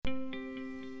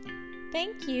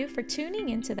Thank you for tuning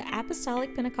into the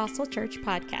Apostolic Pentecostal Church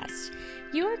podcast.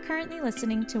 You are currently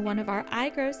listening to one of our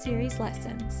iGrow series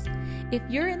lessons. If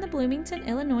you're in the Bloomington,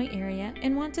 Illinois area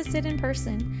and want to sit in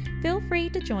person, feel free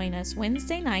to join us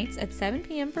Wednesday nights at 7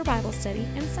 p.m. for Bible study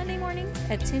and Sunday mornings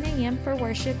at 10 a.m. for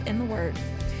worship in the Word.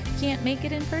 Can't make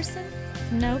it in person?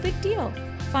 No big deal.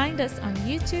 Find us on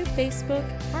YouTube, Facebook,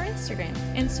 or Instagram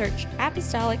and search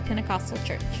Apostolic Pentecostal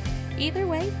Church. Either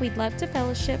way, we'd love to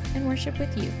fellowship and worship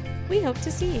with you. We hope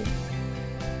to see you.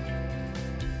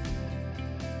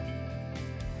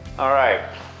 All right,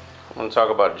 I want to talk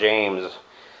about James.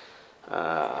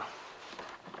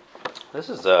 This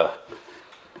is a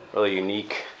really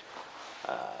unique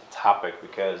topic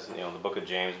because, the book of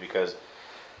James, because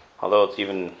although it's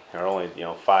only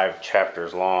 5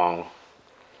 chapters long,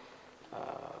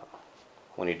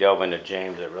 when you delve into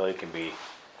James, it really can be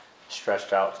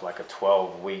stretched out to like a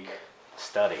 12-week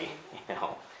study,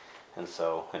 And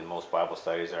so, and most Bible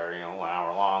studies are, 1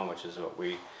 hour long, which is what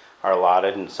we are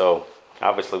allotted. And so,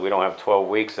 obviously, we don't have 12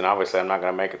 weeks, and obviously, I'm not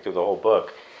going to make it through the whole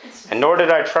book. And nor did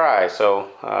I try.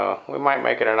 So, we might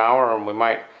make it an hour, and we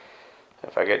might,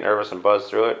 if I get nervous and buzz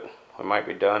through it, we might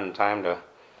be done in time to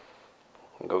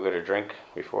go get a drink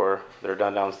before they're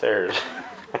done downstairs.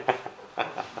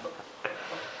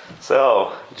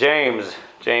 So, James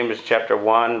chapter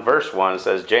 1, verse 1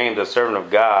 says, James, a servant of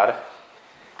God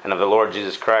and of the Lord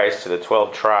Jesus Christ, to the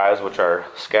 12 tribes which are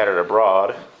scattered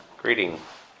abroad, greeting.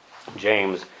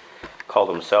 James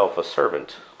called himself a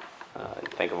servant.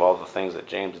 Think of all the things that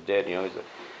James did. He's a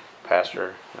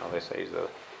pastor. They say he's the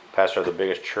pastor of the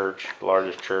biggest church, the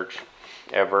largest church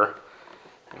ever.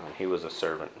 He was a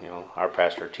servant. Our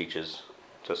pastor teaches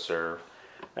to serve.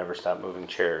 Never stop moving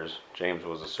chairs. James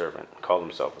was a servant, called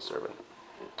himself a servant.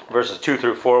 Verses 2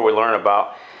 through 4, we learn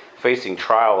about facing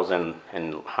trials and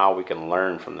how we can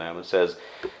learn from them. It says,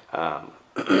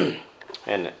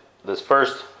 in this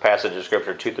first passage of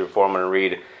Scripture, 2 through 4, I'm going to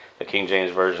read the King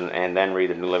James Version and then read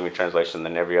the New Living Translation.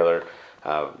 Then every other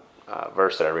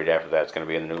verse that I read after that is going to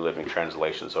be in the New Living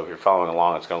Translation. So if you're following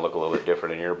along, it's going to look a little bit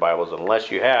different in your Bibles unless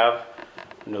you have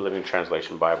the New Living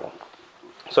Translation Bible.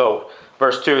 So,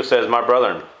 verse 2 says, My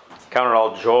brethren, count it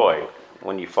all joy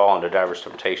when you fall into diverse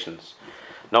temptations,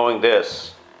 knowing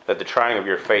this, that the trying of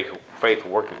your faith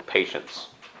worketh patience.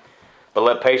 But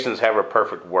let patience have her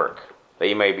perfect work, that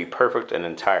ye may be perfect and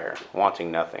entire,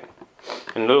 wanting nothing.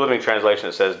 In the New Living Translation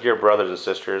it says, Dear brothers and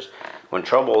sisters, when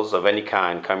troubles of any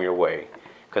kind come your way,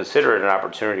 consider it an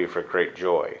opportunity for great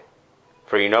joy.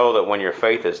 For you know that when your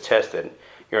faith is tested,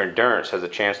 your endurance has a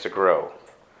chance to grow.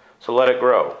 So let it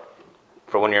grow.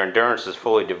 For when your endurance is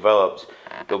fully developed,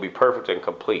 you'll be perfect and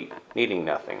complete, needing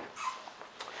nothing.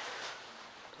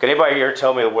 Can anybody here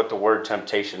tell me what the word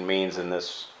temptation means in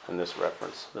this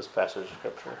reference, this passage of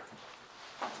Scripture?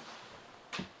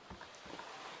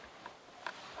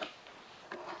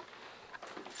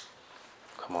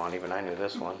 Come on, even I knew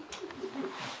this one.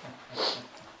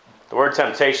 The word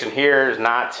temptation here is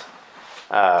not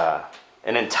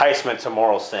an enticement to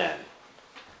moral sin.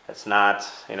 It's not,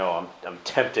 I'm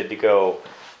tempted to go,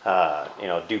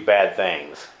 do bad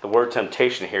things. The word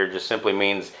temptation here just simply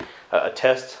means a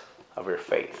test of your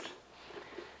faith.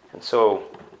 And so,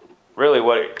 really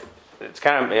it's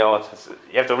kind of,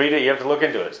 you have to read it, you have to look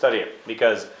into it, study it.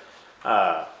 Because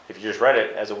if you just read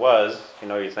it as it was,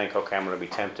 you think, okay, I'm going to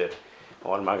be tempted.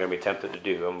 What am I going to be tempted to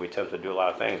do? I'm going to be tempted to do a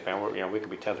lot of things. Man, we could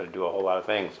be tempted to do a whole lot of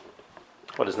things.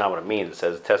 But it's not what it means. It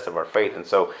says a test of our faith. And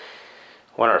so,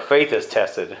 when our faith is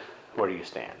tested, where do you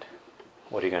stand?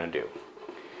 What are you going to do?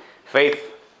 Faith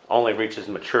only reaches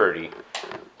maturity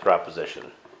through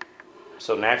opposition.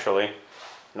 So naturally,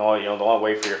 the only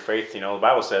way for your faith, the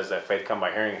Bible says that faith comes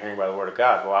by hearing, hearing by the Word of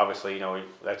God. Well, obviously,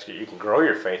 you can grow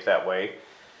your faith that way.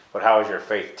 But how is your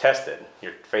faith tested?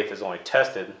 Your faith is only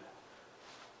tested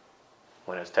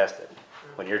when it's tested,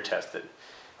 when you're tested.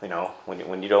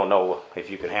 When you don't know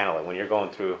if you can handle it, when you're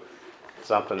going through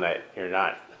something that you're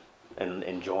not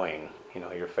enjoying,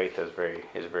 your faith is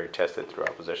very tested through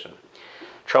opposition.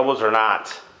 Troubles are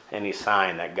not any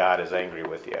sign that God is angry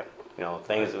with you.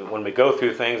 Things, when we go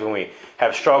through things, when we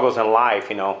have struggles in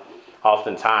life,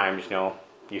 oftentimes, you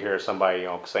hear somebody,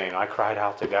 saying, I cried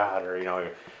out to God,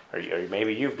 or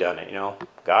maybe you've done it,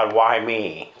 God, why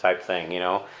me, type thing,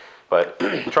 But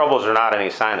troubles are not any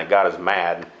sign that God is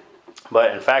mad.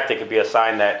 But in fact, it could be a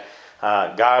sign that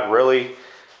God really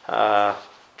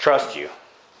trusts you.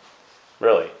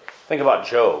 Really. Think about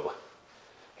Job.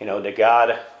 Did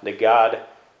God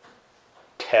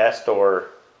test or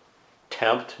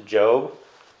tempt Job?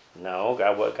 No,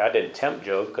 God didn't tempt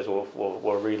Job, because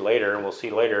we'll read later and we'll see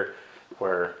later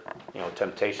where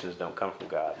temptations don't come from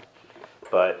God.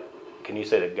 But can you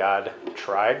say that God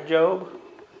tried Job?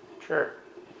 Sure.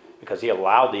 Because he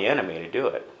allowed the enemy to do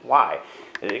it. Why?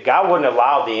 God wouldn't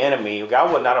allow the enemy,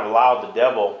 God would not have allowed the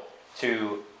devil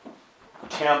to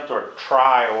tempt or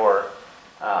try or,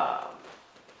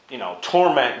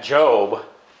 torment Job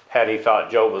had he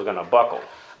thought Job was going to buckle.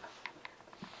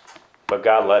 But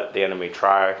God let the enemy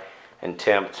try and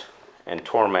tempt and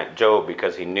torment Job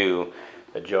because he knew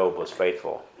that Job was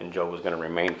faithful and Job was going to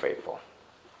remain faithful.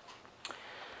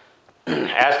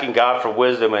 Asking God for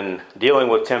wisdom and dealing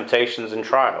with temptations and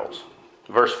trials.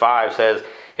 Verse 5 says,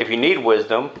 if you need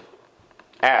wisdom,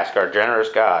 ask our generous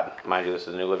God. Mind you, this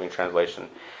is the New Living Translation.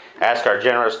 Ask our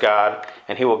generous God,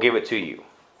 and he will give it to you.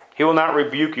 He will not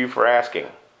rebuke you for asking.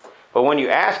 But when you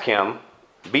ask him,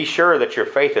 be sure that your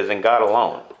faith is in God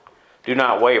alone. Do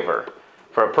not waver.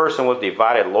 For a person with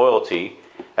divided loyalty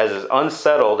is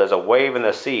unsettled as a wave in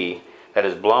the sea that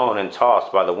is blown and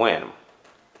tossed by the wind.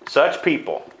 Such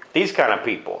people, these kind of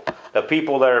people, the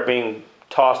people that are being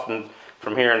tossed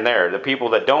from here and there, the people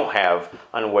that don't have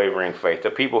unwavering faith,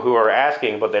 the people who are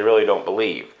asking but they really don't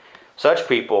believe, such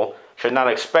people should not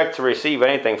expect to receive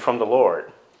anything from the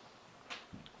Lord.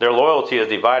 Their loyalty is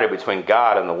divided between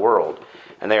God and the world,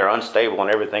 and they are unstable in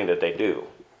everything that they do.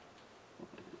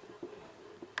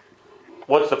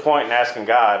 What's the point in asking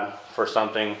God for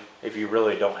something if you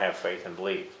really don't have faith and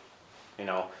believe?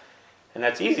 And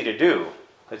that's easy to do.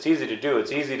 It's easy to do.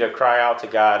 It's easy to cry out to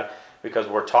God because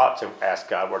we're taught to ask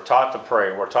God. We're taught to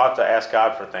pray. We're taught to ask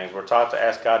God for things. We're taught to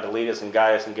ask God to lead us and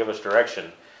guide us and give us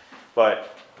direction.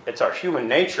 But it's our human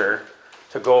nature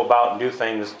to go about and do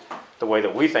things the way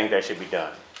that we think they should be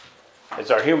done.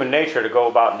 It's our human nature to go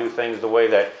about and do things the way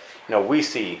that we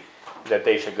see that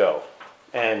they should go.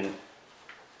 And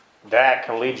that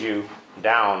can lead you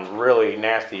down really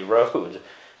nasty roads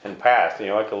and paths.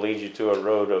 It can lead you to a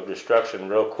road of destruction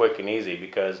real quick and easy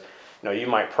because you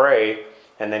might pray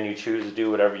and then you choose to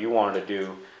do whatever you wanted to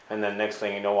do, and then next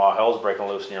thing you know, all hell's breaking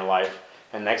loose in your life,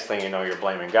 and next thing you know, you're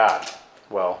blaming God.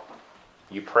 Well,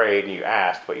 you prayed and you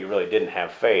asked, but you really didn't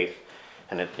have faith.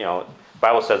 And the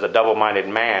Bible says a double-minded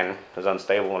man is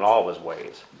unstable in all of his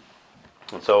ways.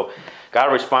 And so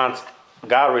God responds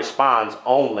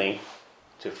only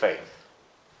to faith.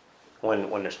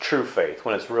 When there's true faith,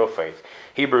 when it's real faith.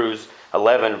 Hebrews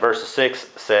 11 verse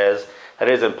 6 says that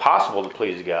it is impossible to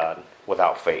please God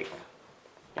without faith.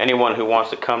 Anyone who wants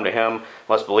to come to him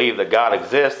must believe that God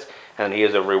exists and he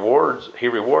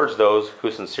rewards those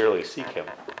who sincerely seek him.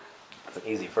 It's an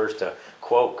easy verse to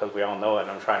quote because we all know it,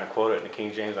 and I'm trying to quote it in the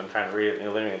King James. I'm trying to read it in the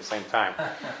New Living at the same time.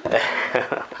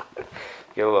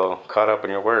 Get a little caught up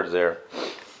in your words there.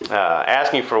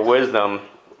 Asking for wisdom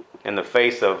in the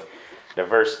face of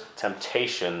diverse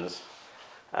temptations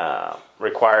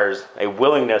requires a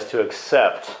willingness to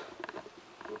accept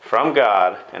from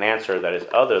God an answer that is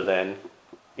other than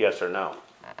yes or no.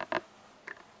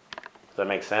 Does that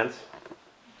make sense?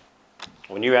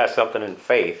 When you ask something in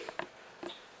faith,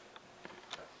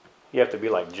 you have to be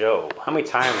like Job. How many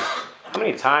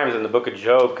times in the book of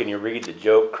Job can you read that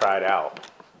Job cried out?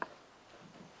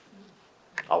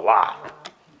 A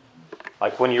lot.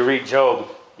 Like when you read Job,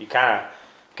 you kind of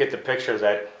get the picture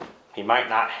that he might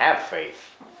not have faith.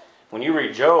 When you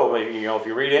read Job, if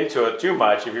you read into it too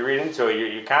much,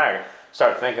 you kind of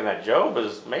start thinking that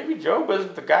maybe Job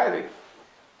isn't the guy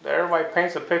that everybody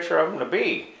paints a picture of him to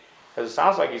be. Because it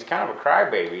sounds like he's kind of a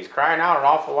crybaby. He's crying out an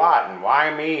awful lot, and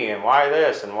why me, and why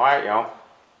this, and why,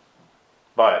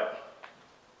 But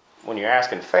when you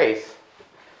ask in faith,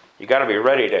 you got to be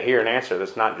ready to hear an answer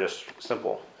that's not just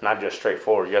simple, not just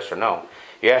straightforward yes or no.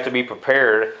 You have to be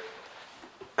prepared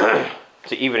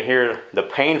to even hear the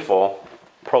painful,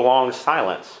 prolonged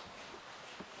silence.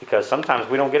 Because sometimes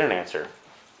we don't get an answer,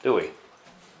 do we?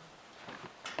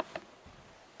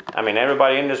 I mean,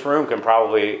 everybody in this room can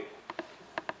probably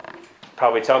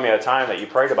tell me a time that you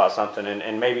prayed about something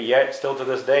and maybe yet still to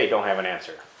this day don't have an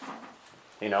answer.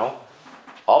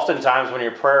 Oftentimes when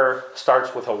your prayer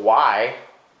starts with a why,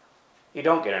 you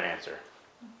don't get an answer.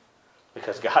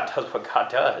 Because God does what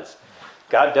God does.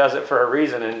 God does it for a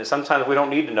reason, and sometimes we don't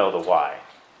need to know the why.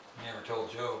 Never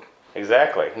told Job.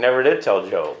 Exactly. Never did tell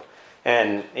Job.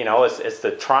 And, it's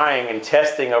the trying and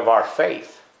testing of our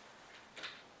faith.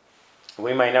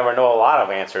 We may never know a lot of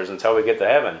answers until we get to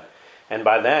heaven. And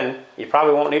by then, you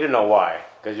probably won't need to know why,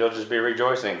 because you'll just be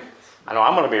rejoicing. I know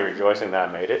I'm going to be rejoicing that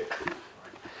I made it.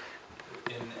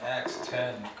 In Acts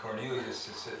 10, Cornelius,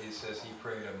 he says he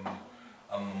prayed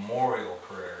a memorial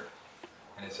prayer.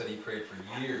 And it said he prayed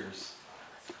for years.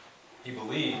 He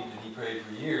believed, and he prayed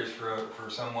for years for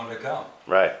someone to come.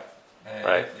 Right. And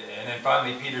then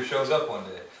finally Peter shows up one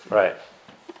day. Right.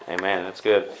 Amen. That's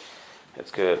good.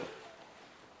 That's good.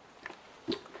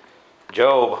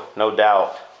 Job, no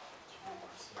doubt,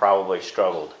 probably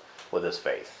struggled with his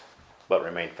faith, but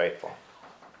remained faithful.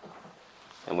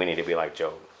 And we need to be like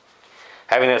Job.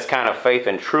 Having this kind of faith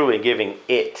and truly giving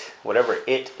it, whatever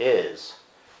it is,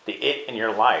 the it in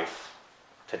your life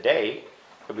today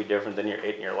could be different than your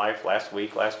it in your life last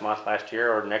week, last month, last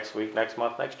year, or next week, next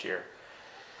month, next year.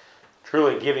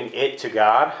 Truly giving it to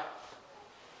God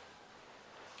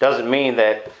doesn't mean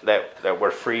that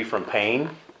we're free from pain.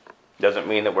 Doesn't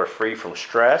mean that we're free from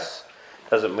stress.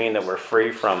 Doesn't mean that we're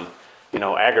free from,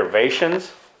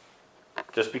 aggravations.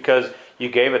 Just because you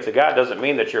gave it to God doesn't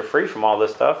mean that you're free from all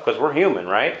this stuff, because we're human,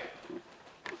 right?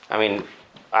 I mean,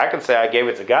 I can say I gave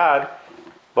it to God,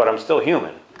 but I'm still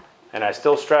human. And I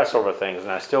still stress over things,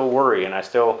 and I still worry, and I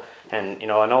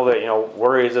know that,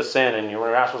 worry is a sin, and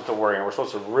we're not supposed to worry, and we're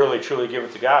supposed to really, truly give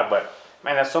it to God. But,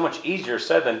 man, that's so much easier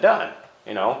said than done,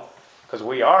 because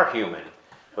we are human.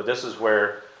 But this is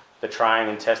where the trying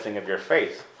and testing of your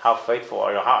faith. How faithful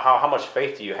are you? How much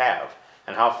faith do you have?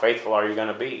 And how faithful are you going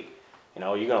to be?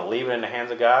 You're going to leave it in the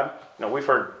hands of God? We've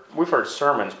heard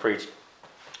sermons preached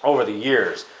over the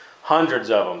years, hundreds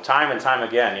of them, time and time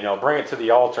again. Bring it to the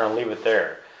altar and leave it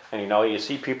there. And you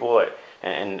see people,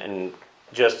 and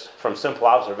just from simple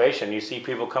observation, you see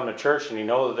people come to church and you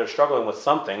know that they're struggling with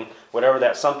something, whatever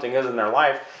that something is in their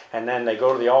life, and then they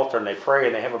go to the altar and they pray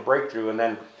and they have a breakthrough, and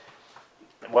then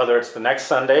whether it's the next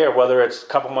Sunday or whether it's a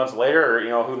couple months later,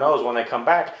 or who knows, when they come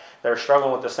back, they're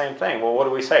struggling with the same thing. Well, what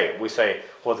do we say? We say,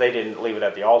 well, they didn't leave it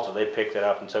at the altar. They picked it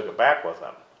up and took it back with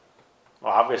them.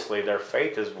 Well, obviously their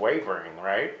faith is wavering,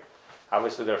 right?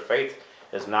 Obviously their faith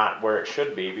is not where it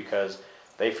should be, because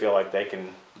they feel like they can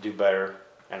do better.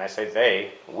 And I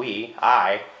say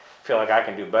I feel like I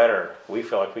can do better. We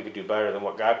feel like we could do better than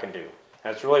what God can do.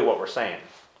 And it's really what we're saying.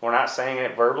 We're not saying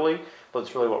it verbally, but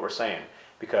it's really what we're saying.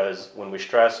 Because when we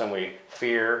stress and we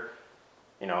fear,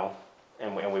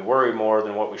 and we worry more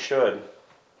than what we should,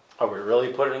 are we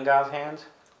really putting it in God's hands?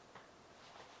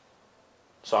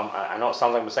 So I know it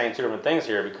sounds like I'm saying two different things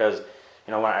here, because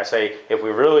when I say if we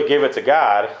really give it to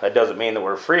God, that doesn't mean that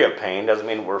we're free of pain, doesn't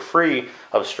mean that we're free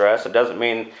of stress, it doesn't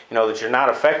mean that you're not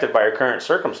affected by your current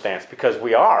circumstance, because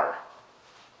we are.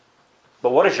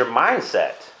 But what is your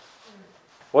mindset?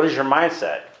 What is your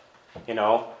mindset?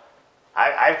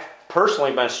 I've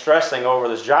personally been stressing over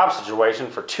this job situation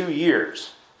for 2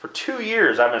 years. For 2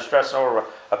 years I've been stressing over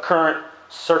a current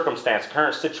circumstance,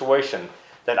 current situation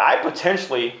that I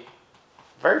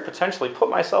very potentially put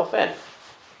myself in.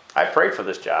 I prayed for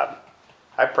this job.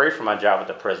 I prayed for my job at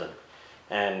the prison.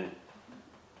 And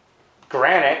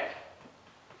granted,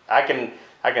 I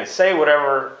can say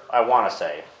whatever I want to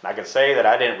say. I can say that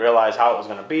I didn't realize how it was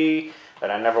going to be, that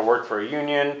I never worked for a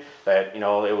union, that,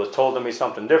 it was told to me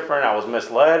something different, I was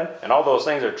misled, and all those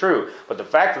things are true. But the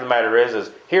fact of the matter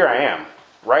is here I am,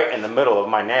 right in the middle of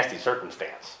my nasty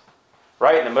circumstance.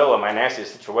 Right in the middle of my nasty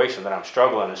situation that I'm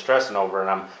struggling and stressing over, and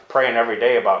I'm praying every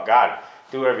day about, God,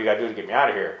 do whatever you got to do to get me out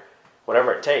of here.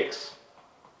 Whatever it takes.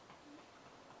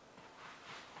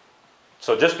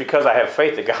 So just because I have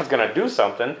faith that God's going to do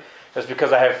something, just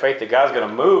because I have faith that God's going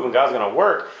to move and God's going to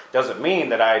work, doesn't mean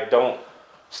that I don't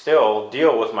still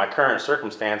deal with my current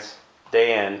circumstance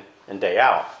day in and day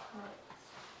out.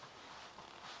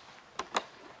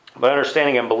 But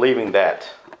understanding and believing that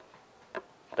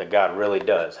God really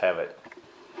does have it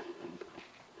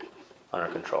under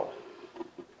control.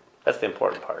 That's the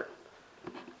important part.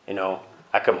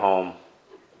 I come home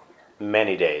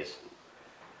many days,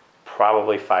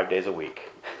 probably 5 days a week,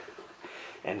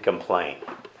 and complain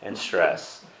and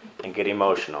stress and get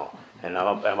emotional, and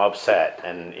I'm upset,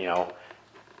 and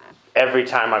every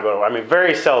time I go to,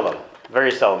 very seldom.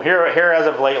 Here as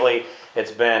of lately,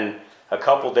 it's been a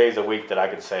couple days a week that I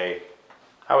could say,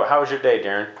 how was your day,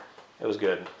 Darren? It was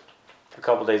good. A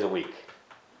couple days a week.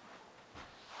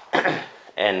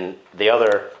 And the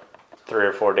other 3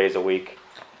 or 4 days a week,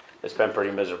 it's been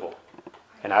pretty miserable.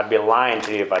 And I'd be lying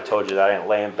to you if I told you that I didn't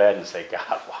lay in bed and say,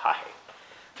 God, why?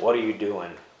 What are you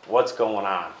doing? What's going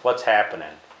on? What's happening?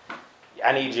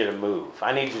 I need you to move.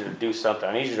 I need you to do something.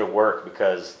 I need you to work,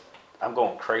 because I'm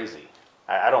going crazy.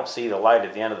 I don't see the light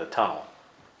at the end of the tunnel.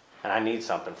 And I need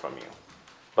something from you.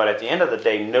 But at the end of the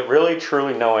day, really,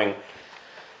 truly knowing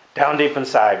down deep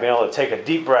inside, being able to take a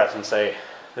deep breath and say,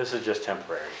 this is just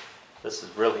temporary.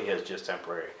 Really is just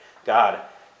temporary. God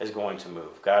is going to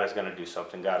move. God is going to do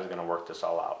something. God is going to work this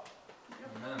all out.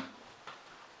 Amen.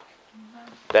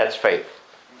 That's faith.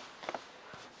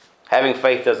 Having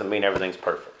faith doesn't mean everything's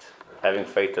perfect. Having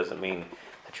faith doesn't mean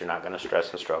that you're not going to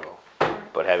stress and struggle.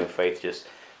 But having faith just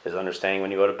is understanding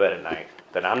when you go to bed at night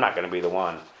that I'm not going to be the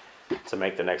one to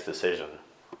make the next decision.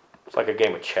 It's like a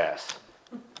game of chess.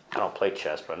 I don't play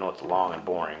chess, but I know it's long and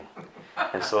boring.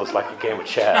 And so it's like a game of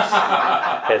chess.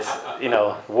 It's,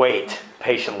 wait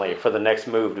patiently for the next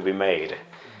move to be made.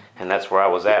 And that's where I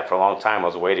was at for a long time. I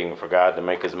was waiting for God to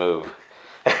make his move.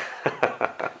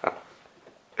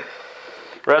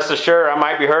 Rest assured, I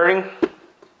might be hurting.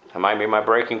 That might be my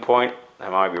breaking point. I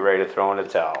might be ready to throw in the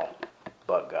towel.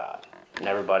 But God. And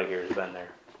everybody here has been there.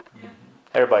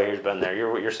 Everybody here's been there.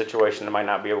 Your situation, it might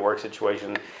not be a work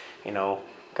situation.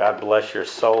 God bless your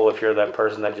soul if you're that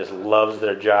person that just loves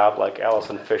their job like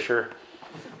Allison Fisher.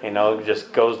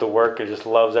 Just goes to work and just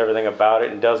loves everything about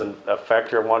it and doesn't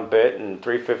affect her one bit. And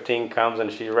 3:15 comes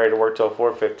and she's ready to work till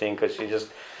 4:15 because she's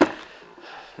just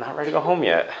not ready to go home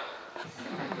yet.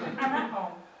 I'm at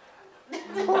home.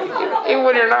 Even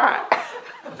when you're not.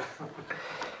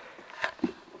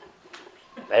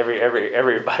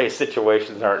 Everybody's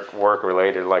situations aren't work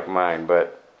related like mine,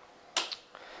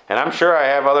 and I'm sure I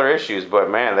have other issues, but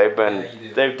man,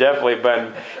 they've definitely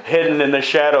been hidden in the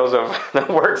shadows of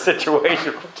the work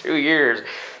situation for 2 years.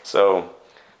 So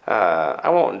I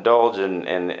won't indulge in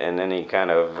any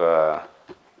kind of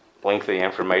lengthy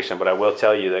information, but I will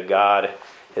tell you that God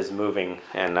is moving,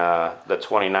 and the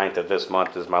 29th of this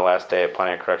month is my last day at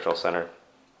Pontiac Correctional Center.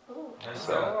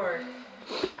 So,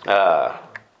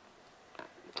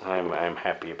 I'm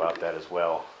happy about that as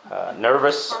well.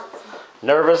 Nervous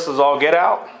as all get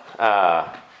out,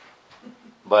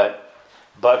 but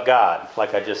God,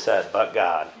 like I just said, but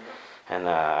God, and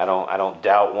I don't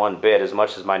doubt one bit. As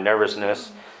much as my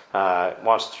nervousness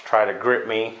wants to try to grip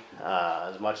me,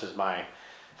 as much as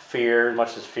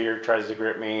fear tries to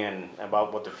grip me, and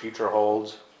about what the future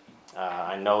holds,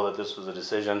 I know that this was a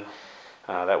decision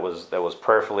that was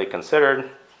prayerfully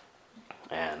considered,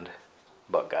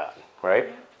 but God, right?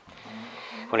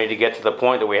 We need to get to the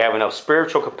point that we have enough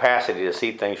spiritual capacity to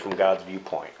see things from God's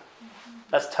viewpoint.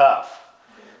 That's tough.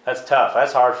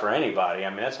 That's hard for anybody. I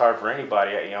mean, that's hard for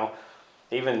anybody.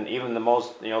 Even the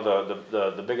most,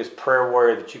 the biggest prayer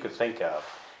warrior that you could think of.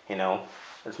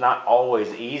 It's not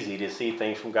always easy to see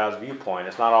things from God's viewpoint.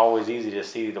 It's not always easy to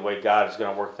see the way God is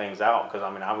going to work things out. Because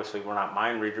obviously we're not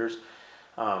mind readers.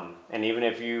 And even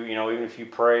if you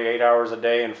pray 8 hours a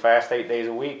day and fast 8 days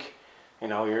a week,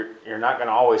 you're not going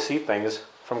to always see things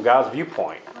from God's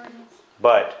viewpoint. Right.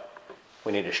 But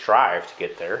we need to strive to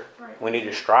get there. Right. We need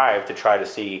to strive to try to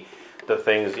see the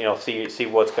things, see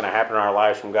what's going to happen in our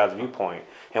lives from God's viewpoint.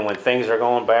 And when things are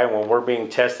going bad, when we're being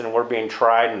tested and we're being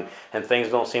tried and things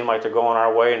don't seem like they're going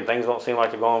our way and things don't seem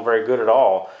like they're going very good at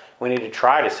all, we need to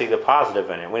try to see the positive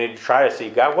in it. We need to try to see,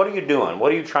 God, what are you doing?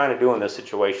 What are you trying to do in this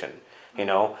situation?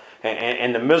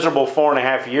 And the miserable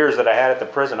 4.5 years that I had at the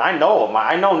prison, I know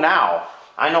now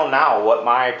what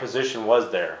my position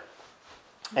was there.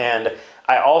 And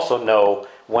I also know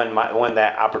when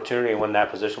that opportunity, when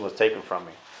that position was taken from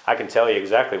me. I can tell you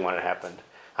exactly when it happened.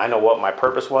 I know what my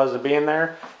purpose was of being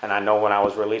there, and I know when I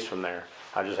was released from there.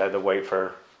 I just had to wait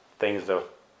for things to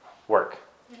work.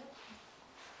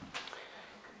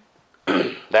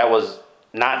 That was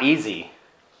not easy.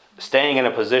 Staying in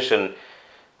a position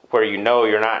where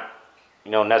you're not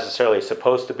necessarily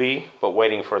supposed to be, but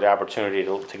waiting for the opportunity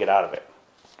to get out of it.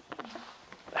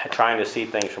 Trying to see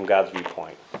things from God's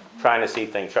viewpoint. Trying to see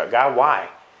things. God, why?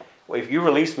 Well, if you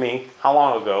released me, how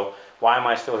long ago? Why am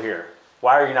I still here?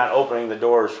 Why are you not opening the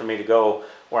doors for me to go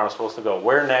where I'm supposed to go?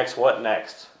 Where next? What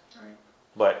next? Right.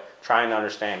 But trying to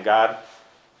understand, God,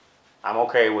 I'm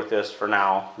okay with this for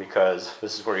now because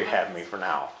this is where you have me for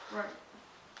now. Right.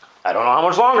 I don't know how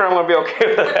much longer I'm going to be okay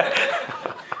with that.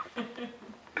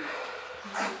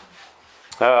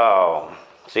 Oh,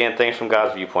 seeing things from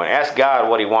God's viewpoint. Ask God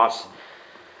what he wants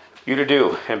you to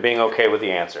do and being okay with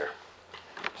the answer.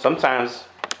 Sometimes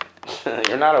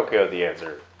you're not okay with the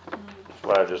answer. That's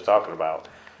what I was just talking about.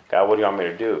 God, what do you want me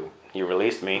to do? You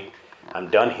released me. I'm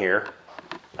done here.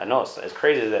 I know it's as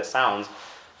crazy as that sounds.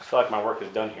 I feel like my work is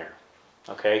done here.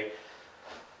 Okay?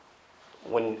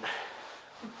 When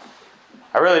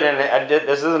I really didn't,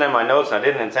 this isn't in my notes, and I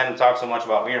didn't intend to talk so much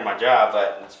about me or my job,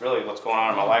 but it's really what's going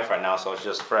on in my life right now, so it's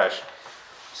just fresh.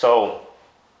 So,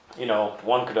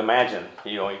 one could imagine,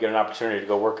 you get an opportunity to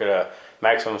go work at a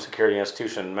maximum security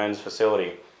institution, men's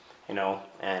facility, and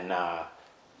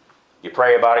you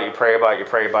pray about it,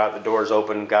 the door's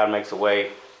open, God makes a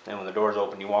way, and when the door's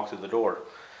open, you walk through the door.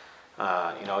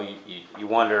 You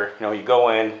wonder, you go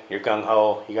in, you're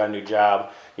gung-ho, you got a new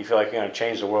job, you feel like you're going to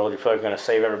change the world, you feel like you're going to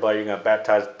save everybody, you're going to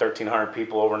baptize 1,300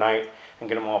 people overnight and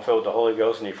get them all filled with the Holy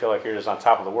Ghost, and you feel like you're just on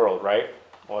top of the world, right?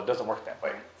 Well, it doesn't work that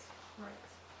way. Right.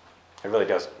 It really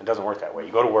doesn't. It doesn't work that way.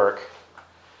 You go to work,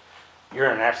 you're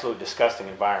in an absolute disgusting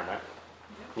environment,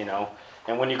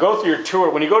 and when you go through your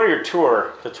tour,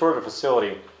 the tour of the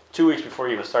facility, 2 weeks before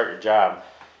you even start your job,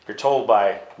 you're told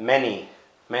by many,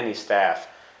 many staff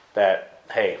that,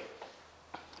 hey,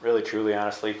 really, truly,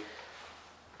 honestly,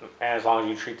 and as long as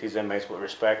you treat these inmates with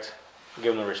respect,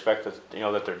 give them the respect that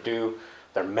that they're due.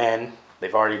 They're men.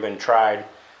 They've already been tried.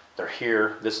 They're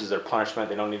here. This is their punishment.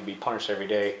 They don't need to be punished every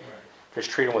day. Right.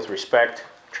 Just treat them with respect.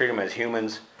 Treat them as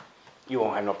humans. You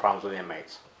won't have no problems with the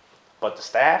inmates. But the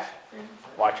staff,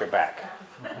 watch your back.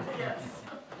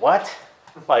 What?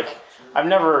 Like, I've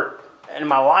never in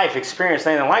my life experienced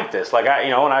anything like this. Like,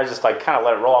 and I just like kind of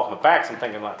let it roll off my back. So I'm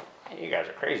thinking like, hey, you guys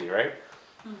are crazy, right?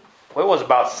 Well, it was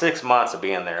about 6 months of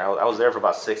being there. I was there for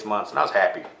about 6 months, and I was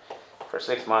happy. For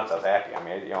 6 months, I was happy. I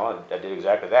mean, I did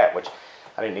exactly that, which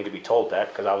I didn't need to be told that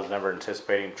because I was never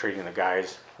anticipating treating the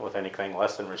guys with anything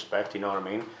less than respect. You know what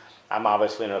I mean? I'm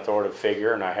obviously an authoritative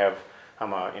figure, and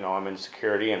I'm in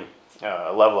security and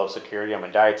a level of security. I'm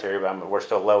in dietary, but we're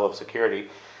still a level of security.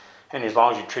 And as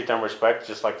long as you treat them with respect,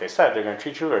 just like they said, they're going to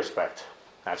treat you with respect.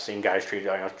 I've seen guys treat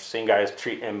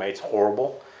inmates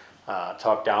horrible,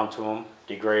 talk down to them,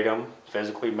 degrade them,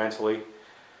 physically, mentally,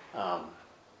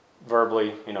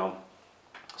 verbally,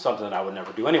 something that I would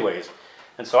never do anyways.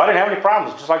 And so I didn't have any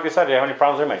problems. Just like they said, I didn't have any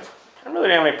problems with inmates. I really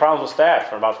didn't have any problems with staff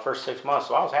for about the first 6 months,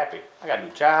 so I was happy. I got a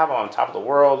new job. I'm on top of the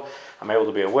world. I'm able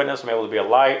to be a witness. I'm able to be a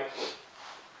light.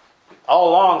 All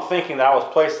along thinking that I was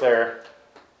placed there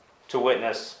to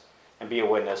witness and be a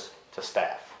witness to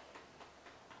staff.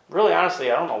 Really,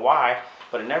 honestly, I don't know why,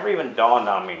 but it never even dawned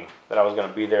on me that I was going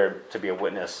to be there to be a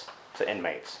witness to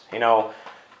inmates.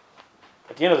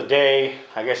 At the end of the day,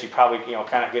 I guess you probably,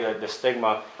 kind of get this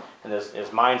stigma and this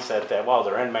mindset that, well,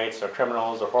 they're inmates, they're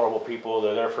criminals, they're horrible people,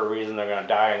 they're there for a reason, they're going to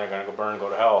die and they're going to go burn and go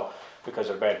to hell because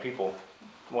they're bad people.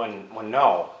 When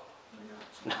no,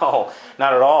 not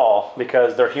at all,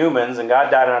 because they're humans and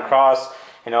God died on a cross,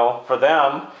 for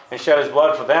them and shed his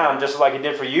blood for them just like he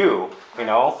did for you, and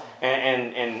not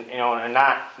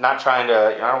trying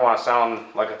to, I don't want to sound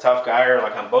like a tough guy or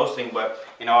like I'm boasting, but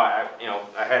I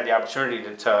had the opportunity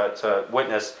to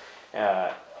witness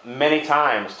many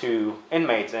times to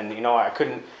inmates, and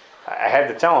I had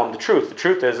to tell them the truth. The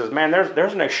truth is man,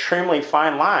 there's an extremely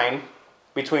fine line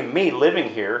between me living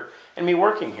here and me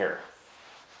working here,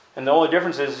 and the only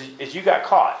difference is you got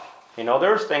caught.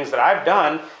 There's things that I've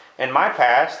done in my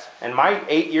past, and my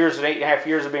 8 years and 8.5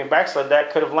 years of being backslid,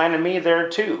 that could have landed me there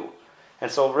too.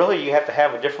 And so really you have to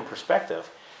have a different perspective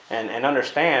and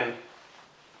understand,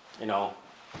 and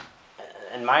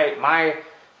my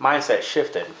mindset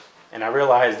shifted. And I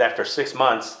realized after 6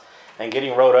 months and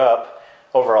getting wrote up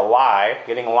over a lie,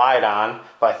 getting lied on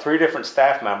by 3 different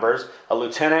staff members, a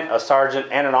lieutenant, a sergeant,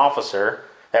 and an officer,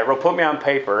 that put me on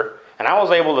paper, and I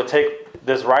was able to take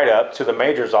this write-up to the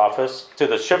major's office, to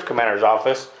the shift commander's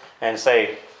office, and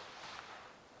say,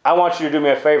 I want you to do me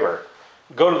a favor.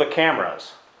 Go to the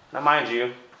cameras. Now, mind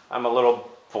you, I'm a little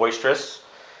boisterous.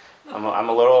 I'm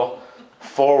a little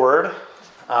forward.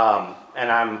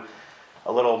 And I'm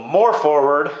a little more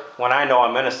forward when I know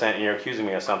I'm innocent and you're accusing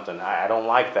me of something. I don't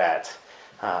like that.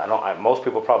 Most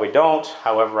people probably don't.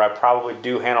 However, I probably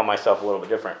do handle myself a little bit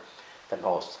different than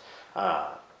most.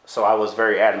 So I was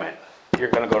very adamant.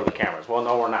 You're going to go to the cameras. Well,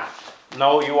 no, we're not.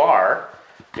 No, you are.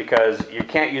 Because you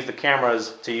can't use the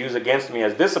cameras to use against me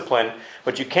as discipline,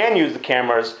 but you can use the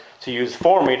cameras to use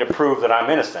for me to prove that I'm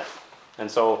innocent. And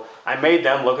so I made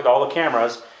them look at all the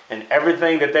cameras, and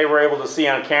everything that they were able to see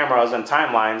on cameras and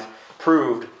timelines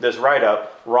proved this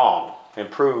write-up wrong and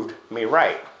proved me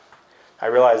right. I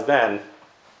realized then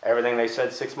everything they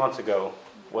said 6 months ago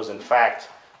was in fact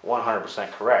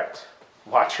 100% correct.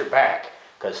 Watch your back,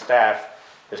 because staff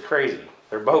is crazy.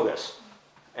 They're bogus.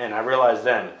 And I realized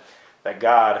then that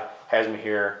God has me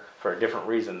here for a different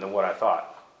reason than what I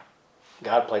thought.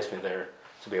 God placed me there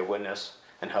to be a witness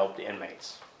and help the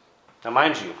inmates. Now,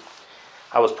 mind you,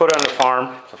 I was put on the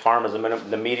farm. The farm is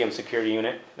the medium security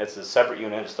unit. It's a separate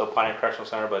unit. It's still Pontiac Correctional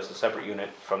Center, but it's a separate unit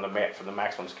from the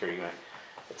maximum security unit.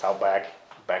 It's out back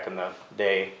in the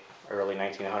day, early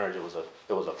 1900s.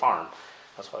 It was a farm.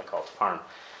 That's what I call it, a farm.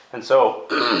 And so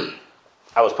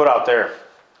I was put out there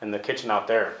in the kitchen out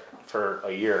there for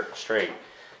a year straight.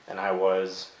 And I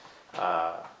was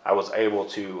able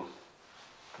to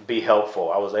be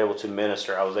helpful. I was able to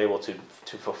minister. I was able to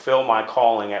fulfill my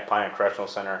calling at Pontiac Correctional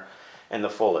Center in the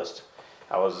fullest.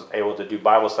 I was able to do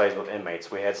Bible studies with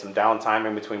inmates. We had some downtime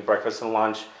in between breakfast and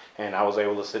lunch, and I was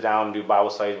able to sit down and do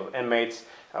Bible studies with inmates.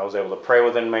 I was able to pray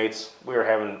with inmates. We were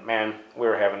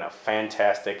having a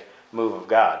fantastic move of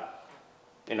God.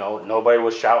 Nobody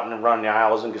was shouting and running the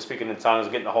aisles and speaking in tongues,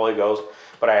 getting the Holy Ghost.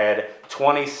 But I had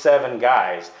 27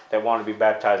 guys that wanted to be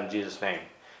baptized in Jesus' name.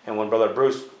 And when Brother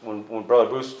Bruce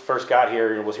first got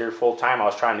here and was here full time, I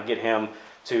was trying to get him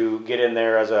to get in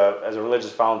there as a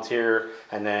religious volunteer,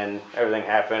 and then everything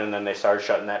happened, and then they started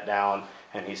shutting that down,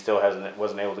 and he still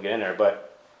wasn't able to get in there, but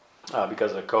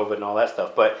because of COVID and all that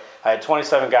stuff. But I had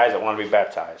 27 guys that wanted to be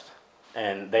baptized,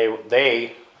 and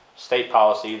they state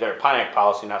policy, their Pontiac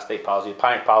policy, not state policy. The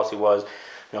Pontiac policy was,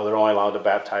 they're only allowed to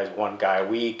baptize one guy a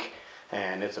week,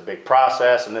 and it's a big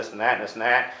process, and this and that and this and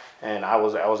that. And I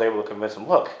was able to convince them,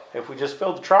 look, if we just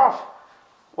filled the trough,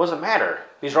 it doesn't matter.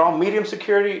 These are all medium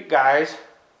security guys.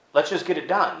 Let's just get it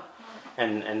done.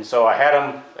 And so I had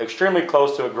them extremely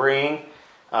close to agreeing.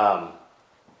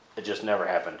 It just never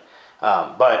happened.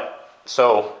 But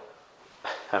so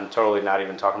I'm totally not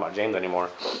even talking about James anymore.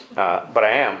 But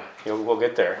I am. We'll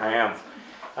get there. I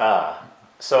am.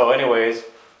 So anyways,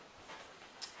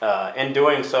 in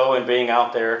doing so and being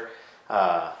out there,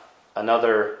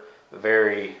 another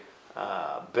very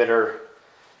bitter,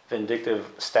 vindictive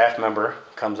staff member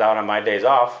comes out on my days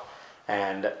off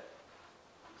and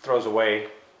throws away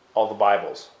all the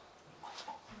Bibles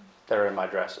that are in my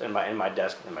desk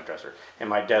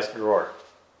drawer.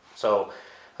 So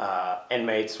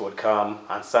inmates would come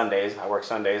on Sundays. I work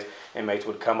Sundays. Inmates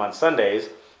would come on Sundays,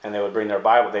 and they would bring their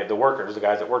Bible. The workers, the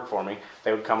guys that work for me,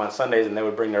 they would come on Sundays and they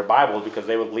would bring their Bibles because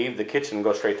they would leave the kitchen and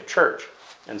go straight to church,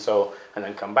 and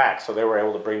then come back. So they were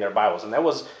able to bring their Bibles, and it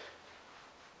was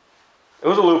a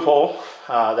loophole.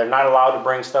 They're not allowed to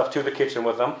bring stuff to the kitchen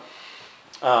with them.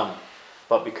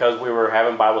 But because we were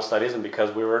having Bible studies and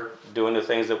because we were doing the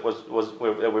things that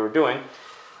we were doing,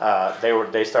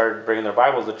 they started bringing their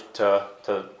Bibles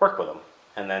to work with them,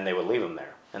 and then they would leave them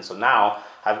there. And so now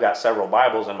I've got several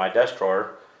Bibles in my desk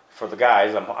drawer for the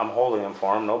guys. I'm holding them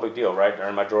for them, no big deal, right? They're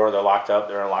in my drawer. They're locked up.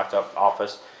 They're in a locked up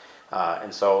office.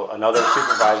 And so another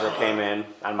supervisor came in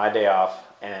on my day off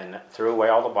and threw away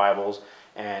all the Bibles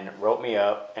and wrote me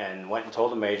up and went and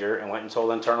told the major and went and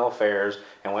told internal affairs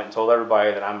and went and told everybody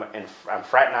that I'm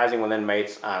fraternizing with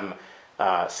inmates. I'm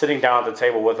sitting down at the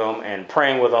table with them and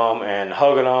praying with them and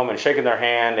hugging them and shaking their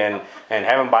hand and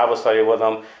having Bible study with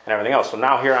them and everything else. So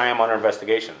now here I am under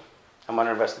investigation. I'm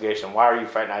under investigation. Why are you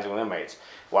fraternizing with inmates?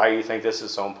 Why do you think this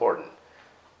is so important?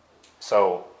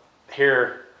 So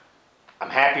here I'm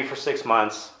happy for 6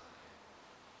 months.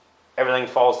 Everything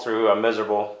falls through. I'm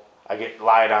miserable. I get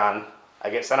lied on. I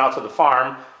get sent out to the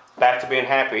farm, back to being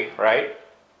happy, right?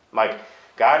 I'm like,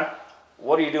 God,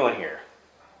 what are you doing here?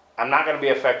 I'm not going to be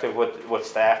effective with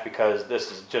staff because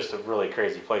this is just a really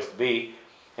crazy place to be.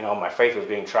 My faith was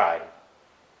being tried.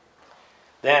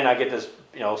 Then I get this,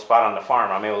 spot on the farm.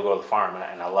 I'm able to go to the farm,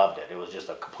 and I loved it. It was just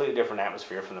a completely different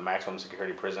atmosphere from the maximum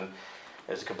security prison.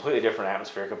 It's a completely different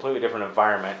atmosphere, completely different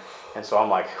environment. And so I'm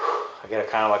like, I get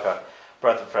kind of like a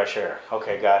breath of fresh air.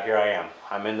 Okay, God, here I am.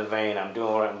 I'm in the vein. I'm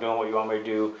doing what you want me to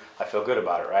do. I feel good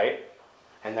about it, right?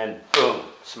 And then, boom,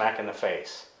 smack in the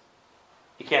face.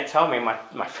 You can't tell me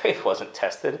my faith wasn't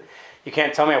tested. You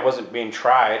can't tell me I wasn't being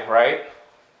tried, right?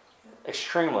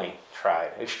 Extremely tried,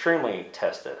 extremely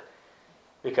tested.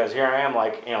 Because here I am,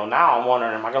 like, now I'm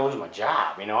wondering, am I going to lose my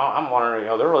job? I'm wondering,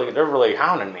 they're really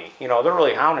hounding me. They're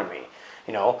really hounding me.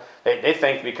 They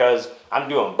think because I'm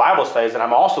doing Bible studies that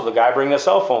I'm also the guy bringing the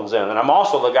cell phones in, and I'm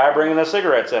also the guy bringing the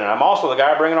cigarettes in, and I'm also the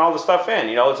guy bringing all the stuff in.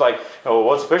 It's like,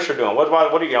 what's Fisher doing?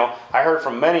 What do you? I heard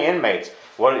from many inmates.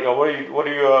 They're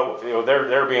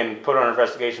being put under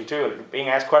investigation too, being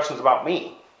asked questions about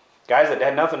me, guys that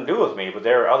had nothing to do with me, but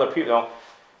there are other people.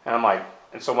 And I'm like,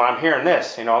 and so when I'm hearing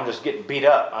this, I'm just getting beat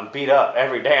up. I'm beat up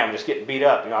every day. I'm just getting beat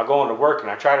up. I go into work and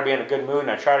I try to be in a good mood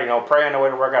and I try to, pray on the way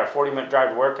to work. I got a 40-minute drive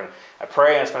to work and I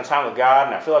pray and I spend time with God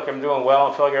and I feel like I'm doing well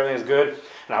and feel like everything's good.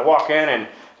 And I walk in and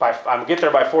I get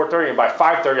there by 4:30 and by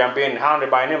 5:30 I'm being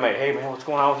hounded by an inmate. Hey man, what's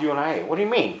going on with you and I? What do you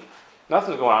mean?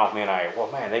 Nothing's going on with me and I.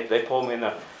 Well man, they pulled me in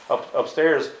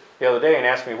upstairs the other day and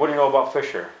asked me, what do you know about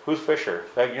Fisher? Who's Fisher?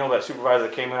 That supervisor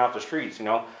that came in off the streets, and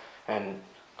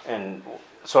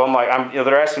so I'm like,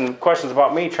 they're asking questions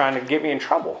about me, trying to get me in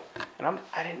trouble, and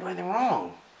I didn't do anything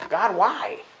wrong. God,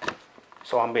 why?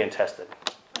 So I'm being tested.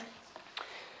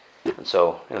 And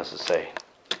so, needless to say,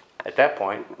 at that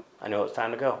point, I knew it was time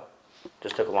to go.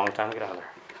 Just took a long time to get out of there.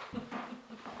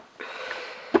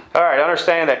 All right,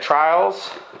 understand that trials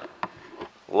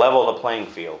level the playing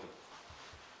field.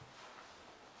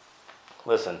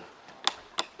 Listen.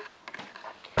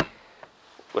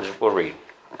 We'll read.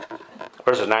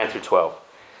 Verses 9 through 12.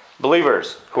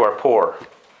 Believers who are poor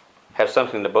have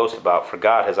something to boast about, for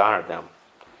God has honored them.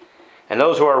 And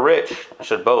those who are rich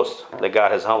should boast that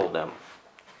God has humbled them.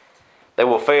 They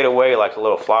will fade away like a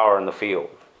little flower in the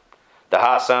field. The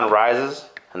hot sun rises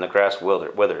and the grass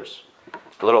withers.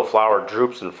 The little flower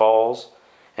droops and falls,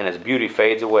 and its beauty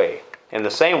fades away. In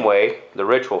the same way, the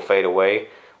rich will fade away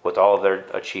with all of their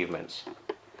achievements.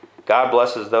 God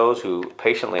blesses those who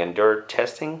patiently endure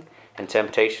testing and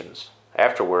temptations.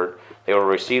 Afterward, they will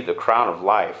receive the crown of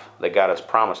life that God has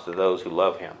promised to those who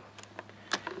love him.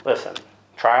 Listen,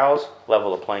 trials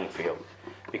level the playing field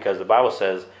because the Bible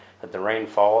says that the rain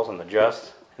falls on the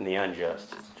just and the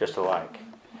unjust, just alike.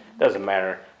 Doesn't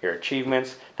matter your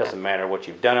achievements, doesn't matter what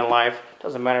you've done in life,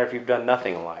 doesn't matter if you've done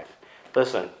nothing in life.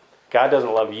 Listen, God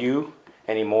doesn't love you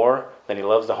any more than he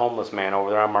loves the homeless man over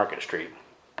there on Market Street.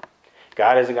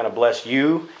 God isn't going to bless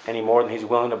you any more than he's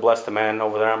willing to bless the man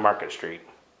over there on Market Street.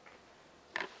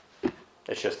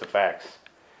 It's just the facts.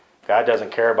 God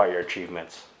doesn't care about your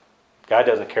achievements. God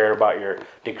doesn't care about your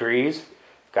degrees.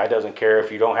 God doesn't care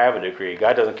if you don't have a degree.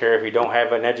 God doesn't care if you don't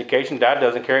have an education. God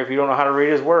doesn't care if you don't know how to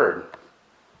read his word.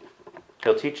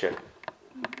 He'll teach you.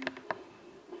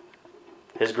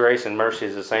 His grace and mercy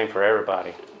is the same for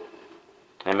everybody.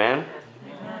 Amen?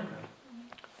 Amen.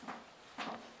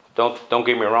 Don't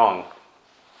get me wrong.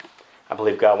 I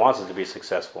believe God wants us to be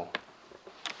successful.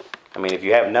 I mean, if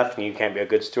you have nothing, you can't be a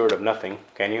good steward of nothing,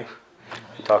 can you?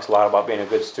 He talks a lot about being a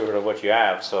good steward of what you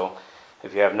have. So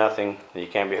if you have nothing, then you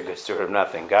can't be a good steward of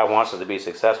nothing. God wants us to be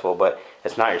successful, but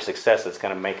it's not your success that's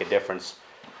going to make a difference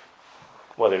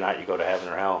whether or not you go to heaven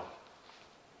or hell.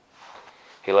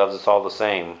 He loves us all the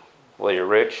same. Whether you're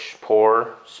rich,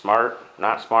 poor, smart,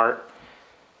 not smart,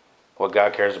 what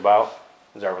God cares about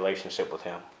is our relationship with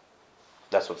him.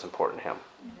 That's what's important to him.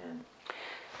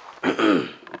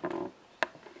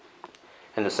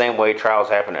 In the same way, trials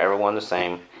happen to everyone the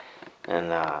same.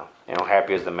 And,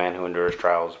 happy is the man who endures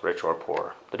trials, rich or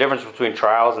poor. The difference between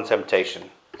trials and temptation.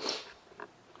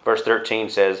 Verse 13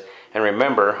 says, and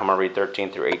remember, I'm going to read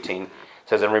 13 through 18. It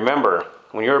says, and remember,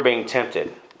 when you're being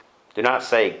tempted, do not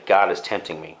say, God is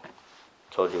tempting me. I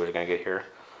told you we were going to get here.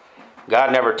 God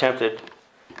is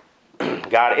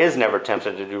never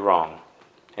tempted to do wrong,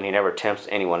 and he never tempts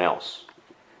anyone else.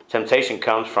 Temptation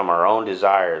comes from our own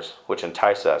desires, which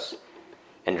entice us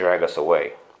and drag us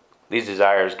away. These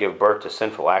desires give birth to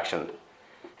sinful action,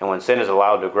 and when sin is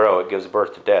allowed to grow, it gives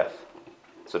birth to death.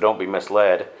 So don't be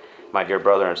misled, my dear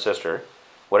brother and sister.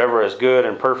 Whatever is good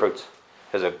and perfect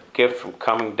is a gift from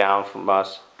coming down from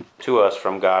us to us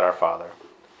from God our Father,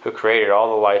 who created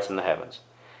all the lights in the heavens.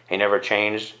 He never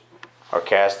changed or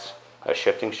cast a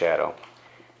shifting shadow.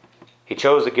 He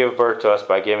chose to give birth to us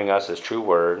by giving us his true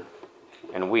word,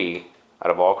 and we,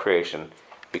 out of all creation,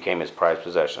 became his prized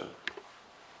possession.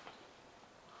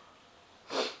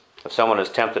 If someone is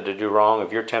tempted to do wrong,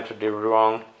 if you're tempted to do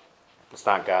wrong, it's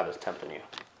not God that's tempting you.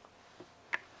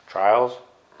 Trials,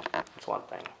 it's one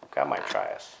thing. God might try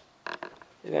us.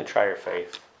 He's going to try your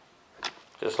faith.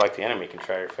 Just like the enemy can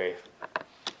try your faith.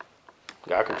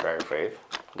 God can try your faith.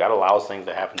 God allows things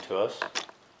to happen to us,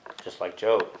 just like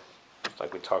Job, just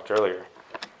like we talked earlier.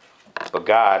 But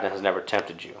God has never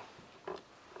tempted you.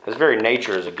 His very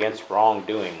nature is against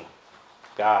wrongdoing.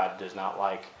 God does not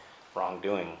like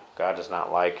wrongdoing. God does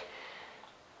not like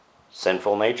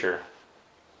sinful nature.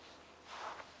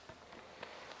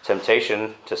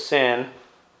 Temptation to sin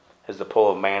is the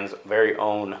pull of man's very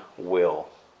own will,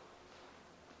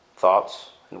 thoughts,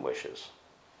 and wishes.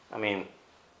 I mean,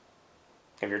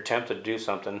 if you're tempted to do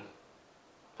something,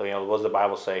 what does the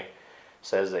Bible say?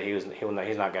 Says that he's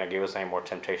not going to give us any more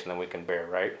temptation than we can bear,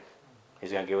 right?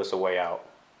 He's going to give us a way out.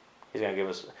 He's going to give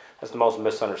us. That's the most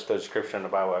misunderstood scripture in the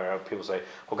Bible. People say,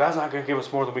 "Well, God's not going to give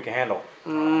us more than we can handle."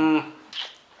 I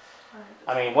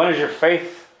mean, when is your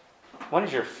faith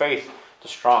the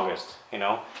strongest?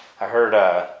 I heard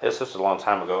this was a long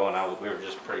time ago, and we were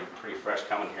just pretty fresh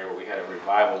coming here. But we had a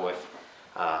revival with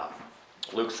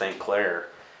Luke St. Clair,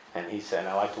 and he said, and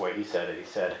I like the way he said it. He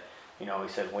said,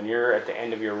 when you're at the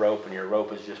end of your rope and your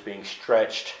rope is just being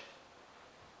stretched,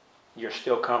 you're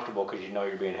still comfortable because you know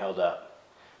you're being held up.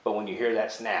 But when you hear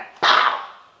that snap, pow,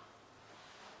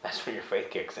 that's when your faith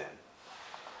kicks in.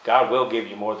 God will give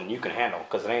you more than you can handle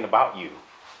because it ain't about you.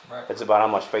 Right. It's about how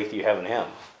much faith you have in him.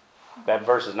 That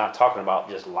verse is not talking about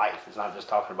just life. It's not just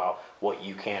talking about what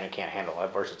you can and can't handle.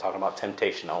 That verse is talking about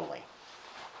temptation only.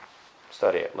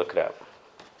 Study it. Look it up.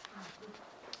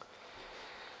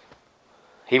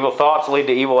 Evil thoughts lead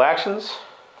to evil actions,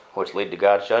 which lead to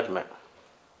God's judgment,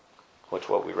 which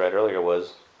what we read earlier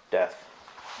was death.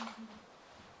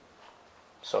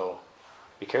 So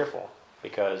be careful,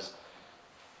 because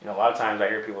a lot of times I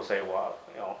hear people say, "Well,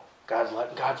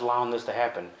 God's allowing this to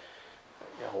happen."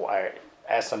 I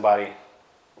ask somebody,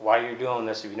 "Why are you doing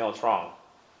this if you know it's wrong?"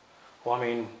 Well, I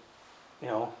mean,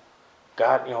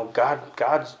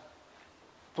 God's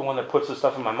the one that puts this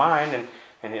stuff in my mind,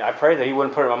 and I pray that he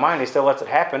wouldn't put it in my mind. He still lets it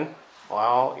happen.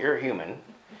 Well, you're human,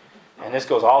 and this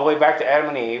goes all the way back to Adam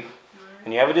and Eve,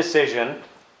 and you have a decision.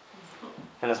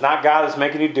 and it's not God that's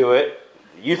making you do it.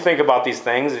 You think about these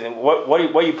things, and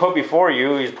what you put before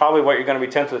you is probably what you're going to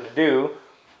be tempted to do.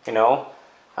 You know,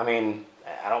 I mean,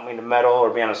 I don't mean to meddle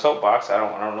or be on a soapbox. I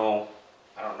don't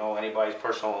know anybody's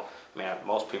personal. I mean,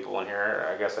 most people in here,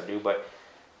 I guess I do, but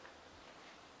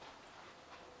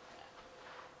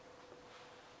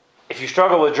if you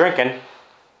struggle with drinking,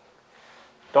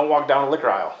 don't walk down the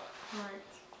liquor aisle. Right.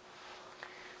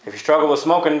 If you struggle with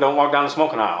smoking, don't walk down the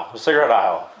smoking aisle, the cigarette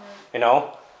aisle. Right. You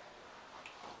know.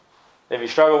 If you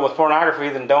struggle with pornography,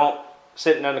 then don't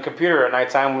sit on the computer at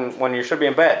nighttime when you should be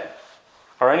in bed,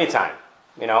 or anytime.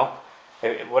 You know,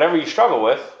 whatever you struggle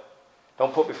with,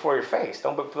 don't put before your face.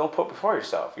 Don't put before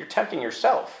yourself. You're tempting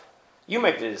yourself. You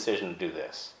make the decision to do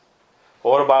this.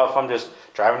 Well, what about if I'm just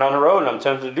driving down the road and I'm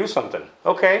tempted to do something?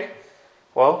 Okay,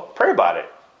 well, pray about it.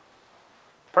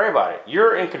 Pray about it.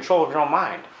 You're in control of your own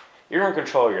mind. You're in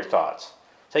control of your thoughts.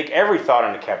 Take every thought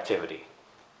into captivity,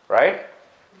 right?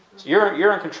 So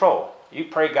you're in control. You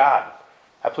pray, God,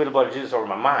 I plead the blood of Jesus over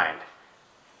my mind.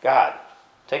 God,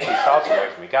 take these thoughts away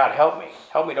from me. God, help me.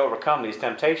 Help me to overcome these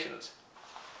temptations.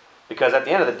 Because at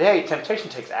the end of the day, temptation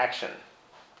takes action.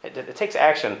 It takes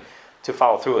action to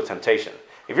follow through with temptation.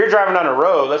 If you're driving down the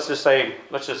road, let's just say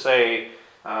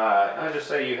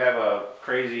you have a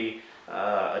crazy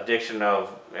addiction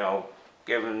of,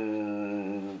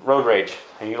 giving road rage,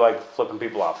 and you like flipping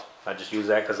people off. I just use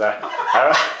that because I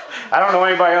don't know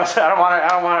anybody else. I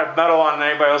don't want to meddle on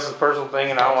anybody else's personal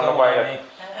thing, and I don't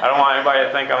want anybody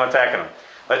to think I'm attacking them.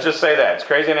 Let's just say that. It's a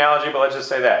crazy analogy, but let's just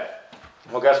say that.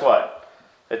 Well, guess what?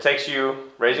 It takes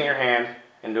you raising your hand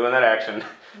and doing that action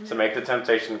to make the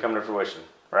temptation come to fruition,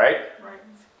 right? Right.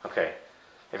 Okay.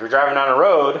 If you're driving down the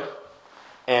road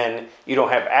and you don't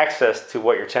have access to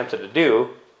what you're tempted to do,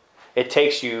 it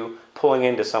takes you pulling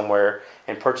into somewhere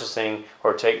and purchasing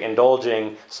or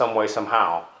indulging some way,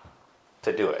 somehow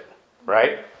to do it,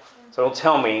 right? So don't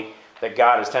tell me that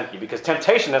God is tempting you, because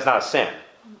temptation is not a sin.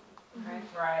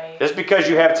 Right. Just because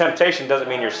you have temptation doesn't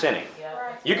mean you're sinning.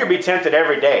 Yeah. You can be tempted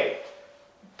every day.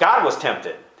 God was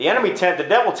tempted. The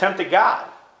devil tempted God.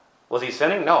 Was he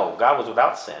sinning? No, God was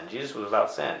without sin. Jesus was without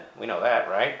sin. We know that,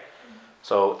 right?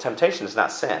 So temptation is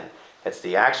not sin. It's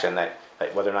the action that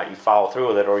whether or not you follow through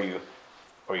with it or you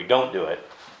don't do it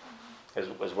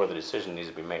is where the decision needs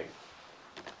to be made.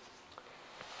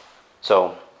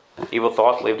 So, evil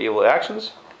thoughts lead to evil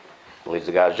actions. It leads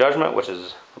to God's judgment, which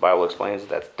is, the Bible explains,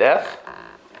 that's death.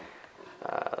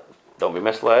 Don't be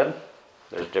misled.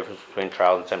 There's a difference between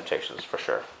trials and temptations, for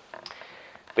sure.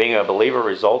 Being a believer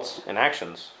results in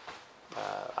actions.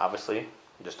 Obviously,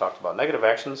 we just talked about negative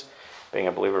actions. Being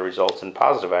a believer results in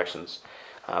positive actions.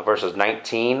 Verses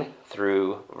 19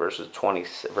 through verse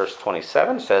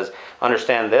 27 says,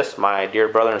 "Understand this, my dear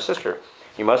brother and sister.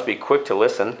 You must be quick to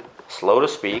listen, slow to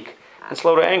speak, and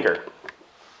slow to anger."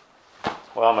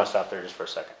 Well, I'm going to stop there just for a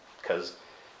second, because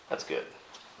that's good.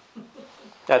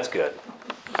 That's good.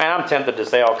 Man, I'm tempted to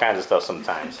say all kinds of stuff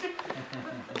sometimes.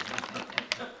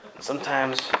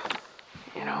 Sometimes,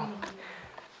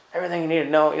 everything you need to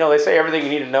know. They say everything you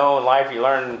need to know in life you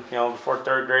learn, before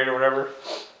third grade or whatever.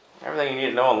 Everything you need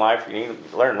to know in life, you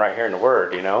need to learn right here in the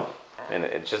Word, And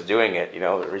it's just doing it,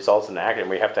 it results in action.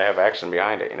 We have to have action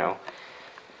behind it,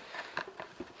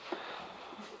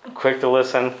 Quick to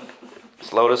listen,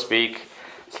 slow to speak,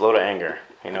 slow to anger.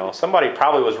 Somebody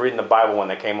probably was reading the Bible when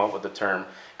they came up with the term,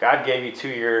 God gave you 2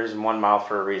 ears and 1 mouth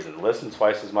for a reason. Listen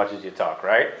twice as much as you talk,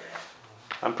 right?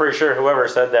 I'm pretty sure whoever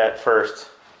said that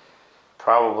first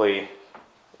probably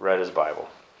read his Bible.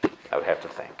 I would have to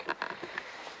think.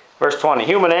 Verse 20,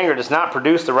 human anger does not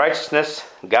produce the righteousness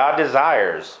God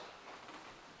desires.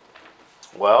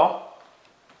 Well,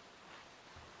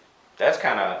 that's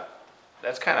kind of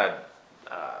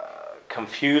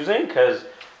confusing, because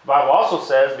the Bible also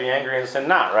says, be angry and sin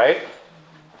not, right?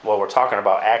 Well, we're talking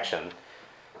about action.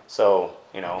 So,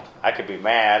 I could be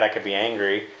mad, I could be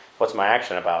angry. What's my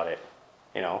action about it?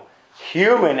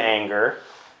 Human anger,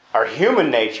 our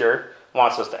human nature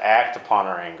wants us to act upon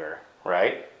our anger,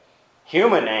 right?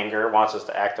 Human anger wants us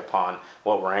to act upon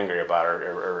what we're angry about,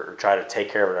 or try to take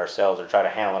care of it ourselves, or try to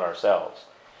handle it ourselves.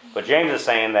 But James is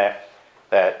saying that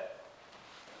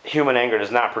human anger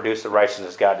does not produce the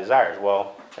righteousness God desires.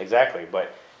 Well, exactly.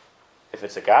 But if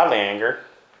it's a godly anger,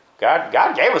 God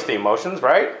gave us the emotions,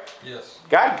 right? Yes.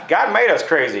 God made us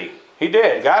crazy. He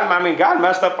did. God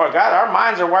messed up our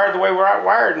minds are wired the way we're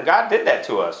wired, and God did that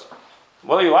to us.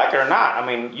 Whether you like it or not.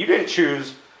 You didn't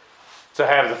choose to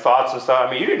have the thoughts and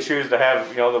stuff. You didn't choose to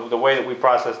have, the way that we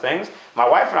process things. My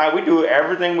wife and I, we do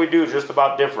everything we do just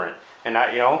about different. And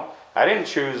I didn't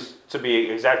choose to be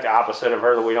exactly opposite of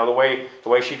her. The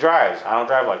way she drives, I don't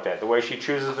drive like that. The way she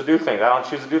chooses to do things, I don't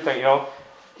choose to do things.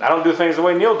 I don't do things the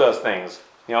way Neil does things.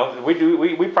 You know,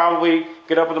 we probably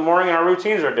get up in the morning and our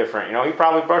routines are different. You know, he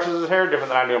probably brushes his hair different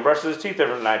than I do and brushes his teeth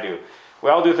different than I do. We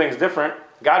all do things different.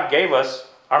 God gave us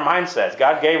our mindsets.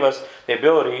 God gave us the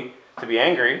ability to be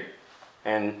angry,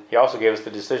 and he also gave us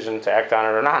the decision to act on it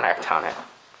or not act on it.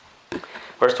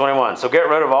 Verse 21, so get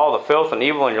rid of all the filth and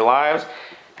evil in your lives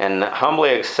and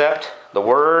humbly accept the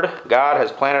word God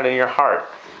has planted in your heart.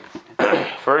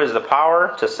 For it is the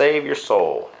power to save your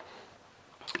soul.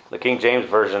 The King James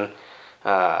Version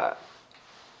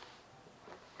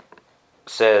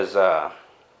says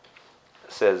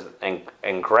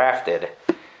engrafted,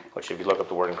 which if you look up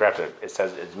the word engrafted, it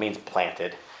says it means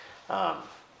planted.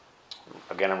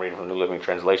 Again, I'm reading from the New Living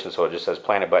Translation, so it just says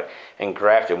planted, but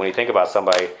engrafted. When you think about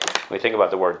somebody, when you think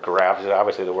about the word graft,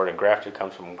 obviously the word engrafted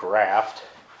comes from graft.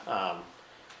 I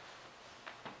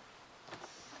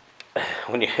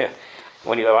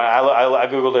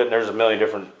googled it, and there's a million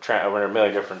different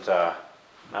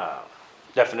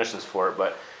definitions for it,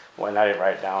 but when I didn't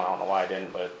write it down, I don't know why I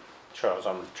didn't, but sure,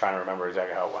 I'm trying to remember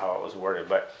exactly how it was worded.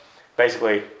 But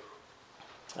basically,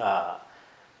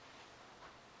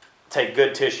 take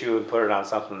good tissue and put it on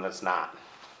something that's not.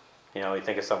 You know, you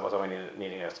think of somebody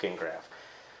needing a skin graft.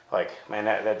 Like, man,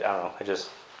 that I don't know.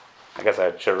 I guess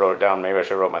I should have wrote it down. Maybe I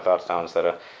should have wrote my thoughts down instead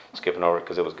of skipping over it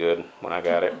because it was good when I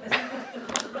got it.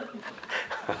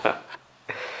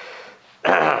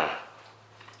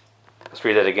 Let's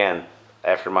read it again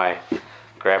after my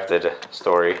grafted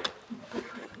story.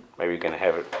 Maybe you can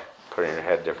have it put in your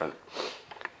head different.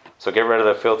 So get rid of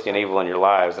the filthy and evil in your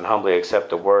lives and humbly accept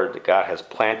the word that God has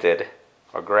planted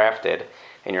or grafted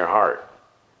in your heart,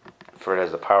 for it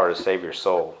has the power to save your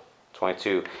soul.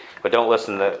 22. But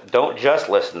don't just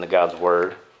listen to God's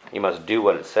word. You must do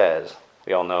what it says.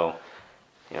 We all know,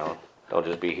 don't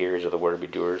just be hearers of the word, be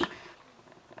doers.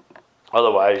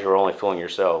 Otherwise, you're only fooling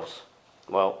yourselves.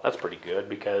 Well, that's pretty good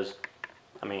because,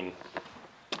 at the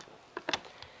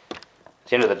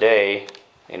end of the day,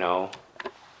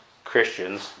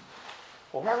 Christians,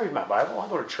 well, when I read my Bible, I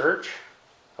go to church.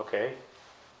 Okay.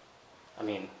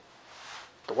 The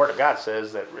Word of God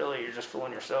says that really you're just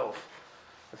fooling yourself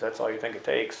if that's all you think it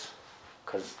takes,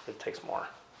 because it takes more.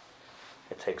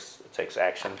 It takes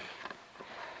action.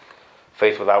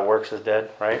 Faith without works is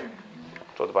dead, right?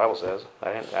 That's what the Bible says.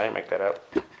 I didn't make that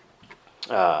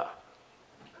up.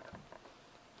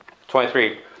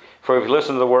 23. For if you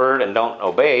listen to the word and don't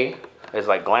obey, it's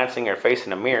like glancing your face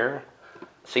in a mirror.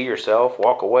 See yourself,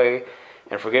 walk away,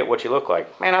 and forget what you look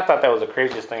like. Man, I thought that was the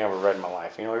craziest thing I ever read in my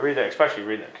life. We read that, especially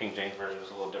reading the King James Version,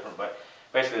 it's a little different, but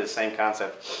basically the same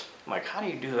concept. I'm like, how do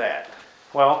you do that?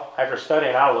 Well, after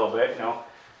studying out a little bit,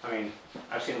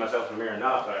 I've seen myself in the mirror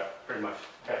enough that I pretty much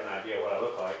have an idea what I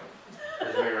look like.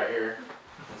 There's a mirror right here.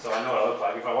 And so I know what I look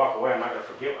like. If I walk away, I'm not going to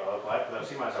forget what I look like because I've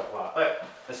seen myself a lot. But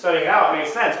the studying out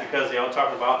makes sense because,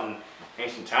 talking about in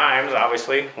ancient times,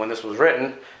 obviously, when this was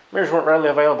written, mirrors weren't readily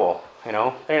available. They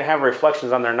didn't have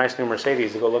reflections on their nice new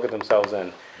Mercedes to go look at themselves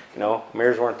in.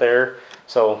 Mirrors weren't there.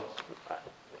 So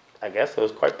I guess it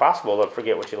was quite possible to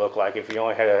forget what you look like if you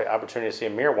only had an opportunity to see a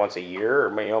mirror once a year or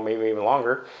maybe even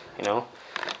longer.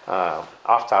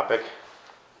 Off topic,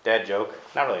 dad joke.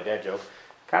 Not really a dad joke.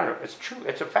 Kind of, it's true.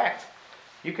 It's a fact.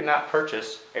 You cannot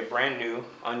purchase a brand new,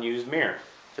 unused mirror.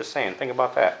 Just saying. Think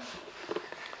about that.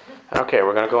 Okay,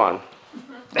 we're going to go on.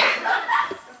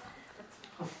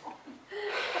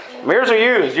 Mirrors are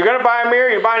used. You're going to buy a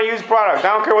mirror, you're buying a used product. I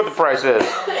don't care what the price is.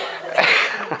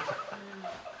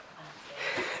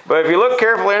 But if you look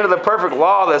carefully into the perfect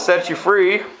law that sets you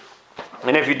free,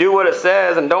 and if you do what it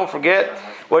says and don't forget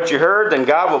what you heard, then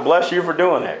God will bless you for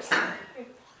doing it.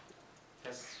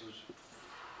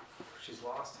 She's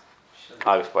lost.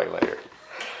 I'll explain later.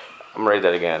 I'm going to read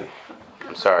that again.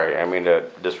 I'm sorry, I mean to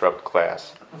disrupt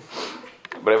class.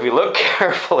 But if you look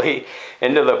carefully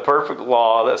into the perfect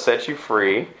law that sets you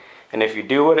free, and if you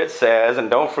do what it says and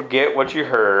don't forget what you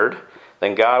heard,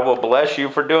 then God will bless you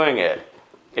for doing it.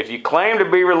 If you claim to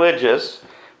be religious,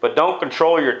 but don't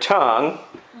control your tongue,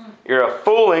 you're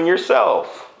fooling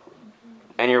yourself,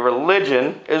 and your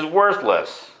religion is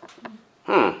worthless.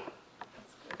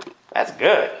 That's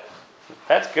good.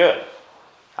 That's good.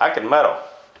 I can meddle.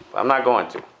 I'm not going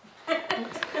to.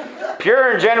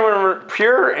 Pure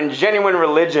and genuine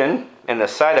religion in the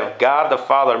sight of God the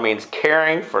Father means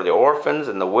caring for the orphans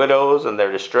and the widows in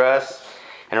their distress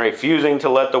and refusing to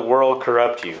let the world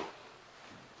corrupt you.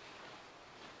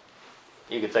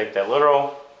 You can take that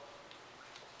literal,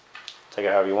 take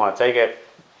it however you want to take it.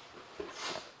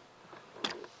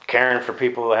 Caring for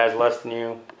people that has less than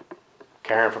you,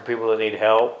 caring for people that need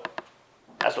help.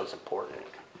 That's what's important.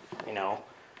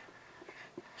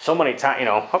 So many times,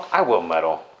 I will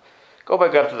meddle. Go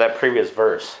back up to that previous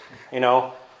verse.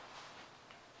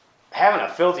 Having a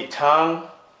filthy tongue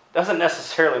doesn't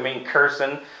necessarily mean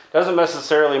cursing. Doesn't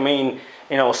necessarily mean,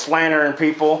 slandering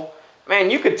people.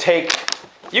 Man, you could take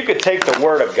the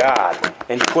word of God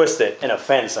and twist it and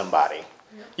offend somebody.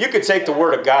 You could take the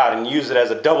word of God and use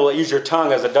your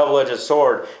tongue as a double-edged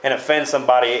sword and offend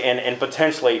somebody and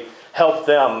potentially help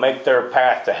them make their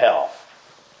path to hell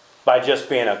by just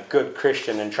being a good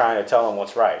Christian and trying to tell them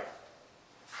what's right.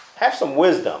 Have some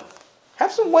wisdom.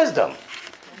 Have some wisdom.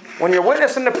 When you're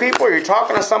witnessing to people, or you're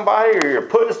talking to somebody, or you're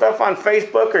putting stuff on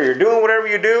Facebook, or you're doing whatever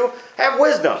you do, have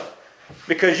wisdom.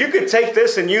 Because you could take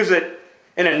this and use it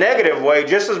in a negative way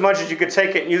just as much as you could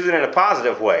take it and use it in a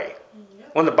positive way.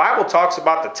 When the Bible talks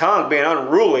about the tongue being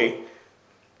unruly,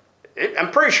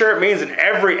 I'm pretty sure it means in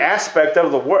every aspect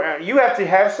of the word. You have to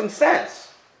have some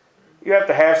sense. You have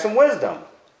to have some wisdom.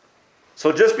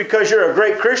 So just because you're a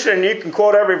great Christian and you can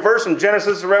quote every verse from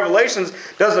Genesis to Revelations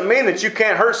doesn't mean that you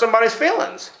can't hurt somebody's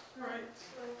feelings.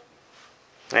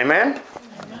 Amen?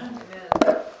 Amen.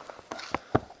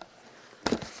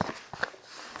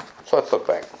 So let's look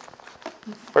back.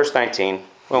 Verse 19. We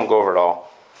won't go over it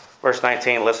all. Verse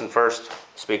 19, listen first,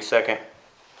 speak second.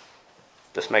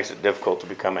 This makes it difficult to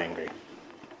become angry.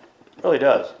 It really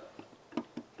does. It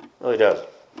really does.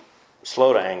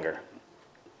 Slow to anger.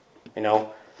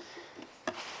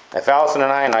 If Allison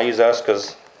and I use us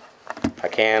because I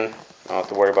can, I don't have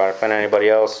to worry about offending anybody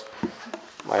else.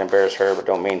 Might embarrass her, but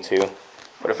don't mean to.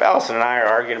 But if Allison and I are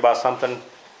arguing about something,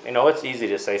 it's easy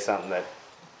to say something that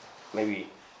maybe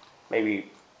you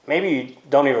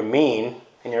don't even mean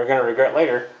and you're going to regret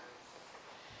later.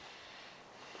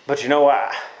 But you know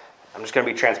what? I'm just going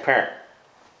to be transparent.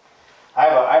 I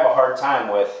have a hard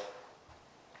time with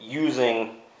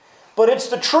using, but it's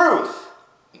the truth,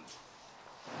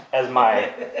 as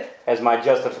my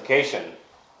justification.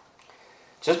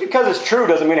 Just because it's true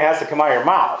doesn't mean it has to come out of your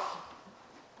mouth.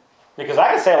 Because I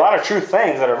can say a lot of true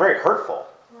things that are very hurtful.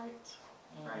 Right.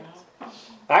 And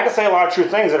I can say a lot of true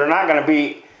things that are not going to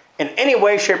be in any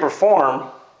way, shape, or form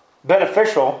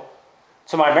beneficial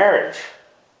to my marriage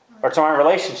or to my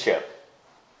relationship.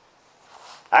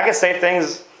 I can say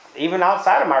things even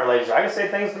outside of my relationship. I can say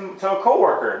things to a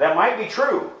coworker that might be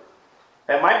true.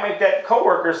 That might make that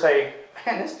coworker say,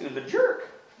 man, this dude's a jerk.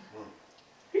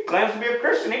 He claims to be a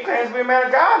Christian. He claims to be a man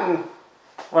of God. And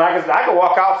when I could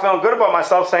walk out feeling good about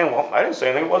myself saying, well, I didn't say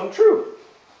anything that wasn't true.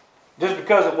 Just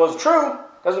because it was true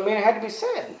doesn't mean it had to be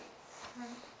said.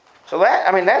 So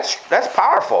that's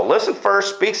powerful. Listen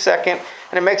first, speak second,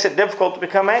 and it makes it difficult to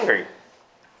become angry.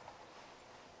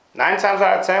 9 times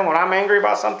out of 10, when I'm angry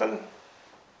about something,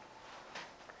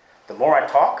 the more I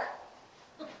talk,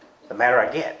 the madder I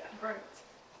get. Right.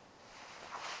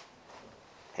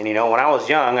 And when I was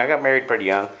young, I got married pretty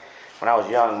young. When I was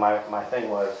young, my thing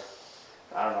was,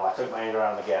 I took my anger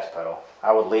out on the gas pedal.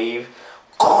 I would leave,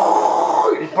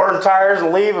 burn the tires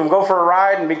and leave and go for a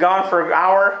ride and be gone for an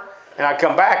hour. And I'd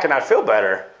come back and I'd feel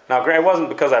better. Now, it wasn't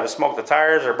because I smoked the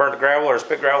tires or burnt the gravel or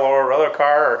spit gravel over another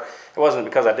car. Or it wasn't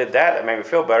because I did that made me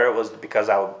feel better. It was because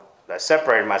I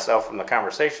separated myself from the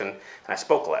conversation and I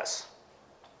spoke less.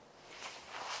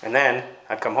 And then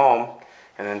I'd come home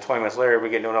and then 20 minutes later we'd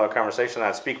get into another conversation and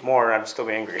I'd speak more and I'd still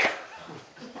be angry.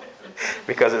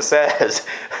 Because it says,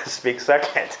 speak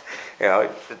second.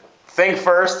 Think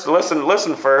first,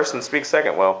 listen first, and speak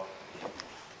second. Well,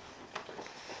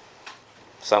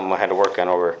 something I had to work on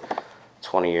over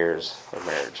 20 years of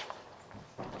marriage.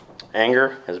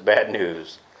 Anger is bad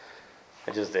news.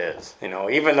 It just is.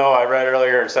 Even though I read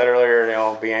earlier and said earlier,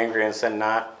 be angry and sin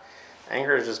not.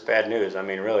 Anger is just bad news.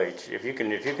 Really, if you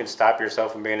can stop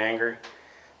yourself from being angry,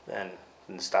 then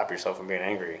stop yourself from being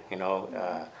angry.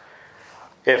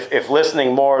 If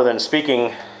listening more than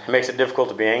speaking makes it difficult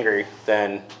to be angry,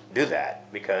 then do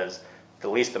that, because the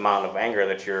least amount of anger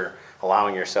that you're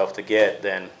allowing yourself to get,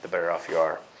 then the better off you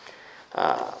are.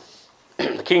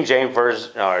 The King James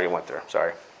Version, I already went there,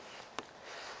 sorry.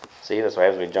 See, that's why I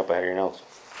have to jump ahead of your notes.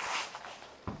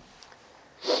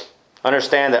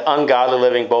 Understand that ungodly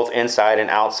living both inside and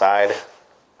outside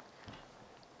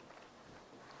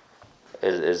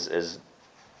is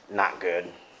not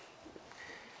good.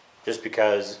 Just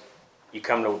because you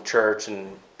come to church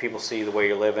and people see the way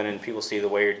you're living and people see the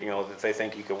way that they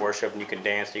think you can worship and you can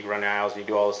dance and you can run the aisles and you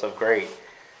do all this stuff, great.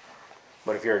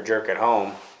 But if you're a jerk at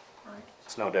home,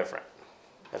 it's no different.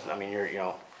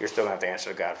 You're still gonna have to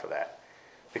answer to God for that,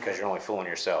 because you're only fooling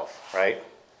yourself, right?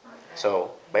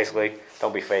 So basically,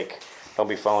 don't be fake, don't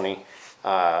be phony,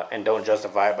 and don't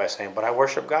justify it by saying, "But I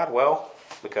worship God well,"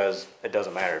 because it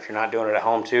doesn't matter. If you're not doing it at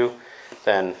home too,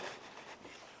 then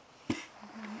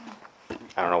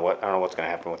I don't know what's going to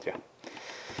happen with you.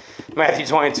 Matthew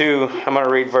 22, I'm going to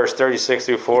read verse 36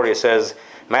 through 40. It says,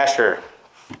 Master,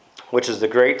 which is the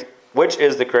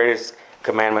greatest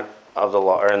commandment of the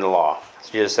law, or in the law?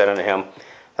 So Jesus said unto him,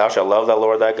 Thou shalt love thy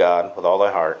Lord thy God with all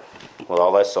thy heart, with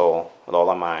all thy soul, with all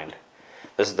thy mind.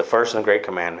 This is the first and great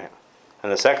commandment. And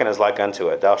the second is like unto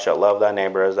it, Thou shalt love thy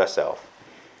neighbor as thyself.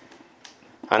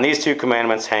 On these two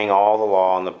commandments hang all the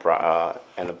law and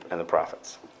the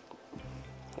prophets.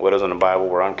 Widows in the Bible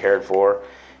were uncared for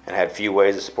and had few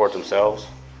ways to support themselves.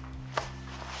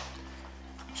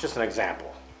 It's just an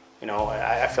example.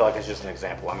 I feel like it's just an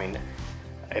example. I mean,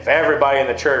 if everybody in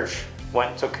the church went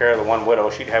and took care of the one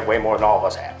widow, she'd have way more than all of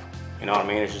us have. You know what I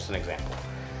mean? It's just an example.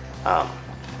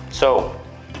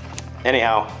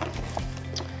 Anyhow,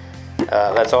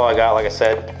 that's all I got. Like I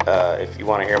said, if you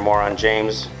want to hear more on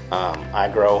James, I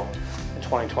Grow in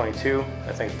 2022.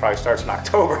 I think it probably starts in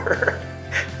October.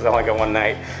 Because I only got one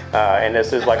night, and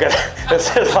this is like a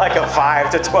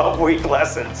 5 to 12 week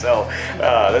lesson. So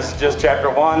this is just chapter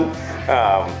 1,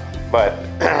 but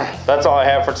that's all I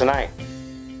have for tonight.